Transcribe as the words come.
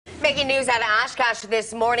Breaking news out of Oshkosh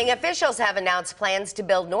this morning. Officials have announced plans to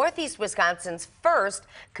build Northeast Wisconsin's first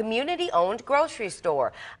community-owned grocery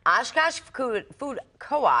store. Oshkosh Food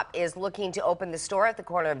Co-op is looking to open the store at the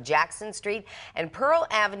corner of Jackson Street and Pearl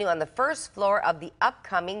Avenue on the first floor of the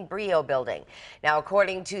upcoming Brio building. Now,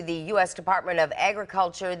 according to the U.S. Department of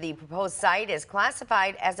Agriculture, the proposed site is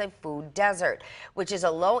classified as a food desert, which is a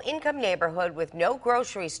low-income neighborhood with no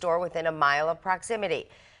grocery store within a mile of proximity.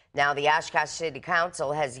 Now, the Oshkosh City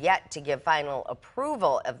Council has yet to give final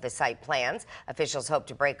approval of the site plans. Officials hope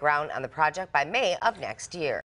to break ground on the project by May of next year.